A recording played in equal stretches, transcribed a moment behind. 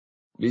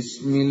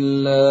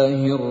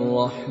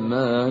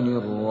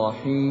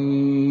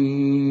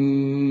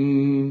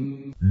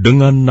Bismillahirrahmanirrahim.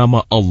 Dengan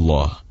nama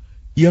Allah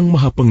yang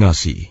Maha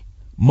Pengasih,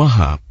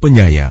 Maha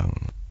Penyayang.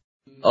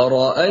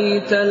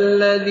 Ara'aita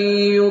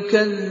alladhi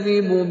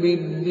yukadzibu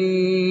bid-din.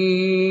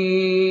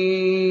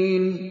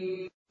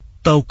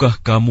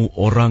 Tahukah kamu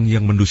orang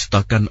yang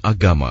mendustakan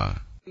agama?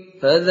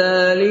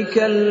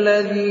 Fadzalika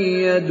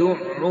alladhi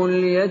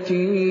yad'ul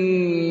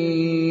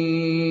yatim.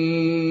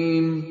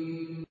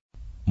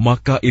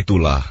 Maka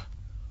itulah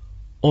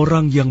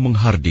orang yang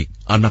menghardik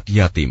anak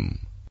yatim.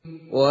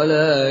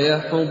 Wala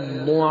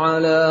yahuddu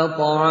ala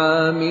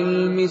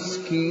ta'amil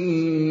miskin.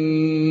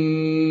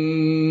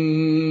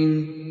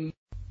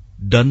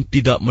 Dan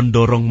tidak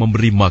mendorong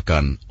memberi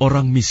makan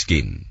orang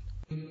miskin.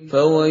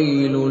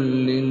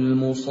 Fawailul lil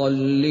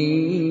musallin.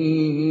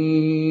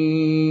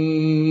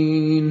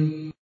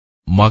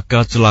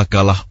 Maka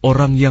celakalah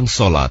orang yang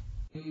sholat.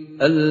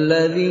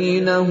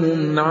 Alladzina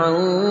hum an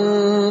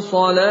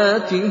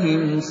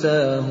salatihim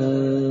sahun.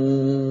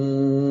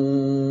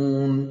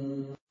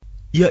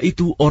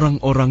 Yaitu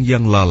orang-orang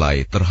yang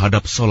lalai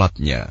terhadap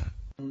sholatnya.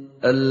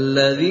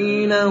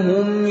 Alladzina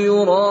hum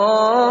yura'un.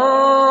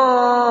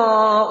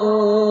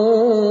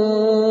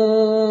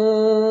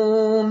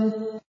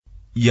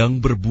 Yang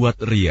berbuat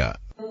riya.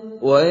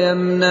 Wa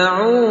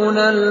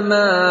yamna'unal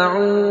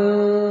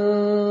ma'un.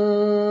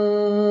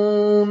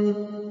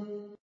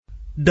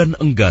 Dan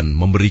enggan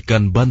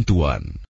memberikan bantuan.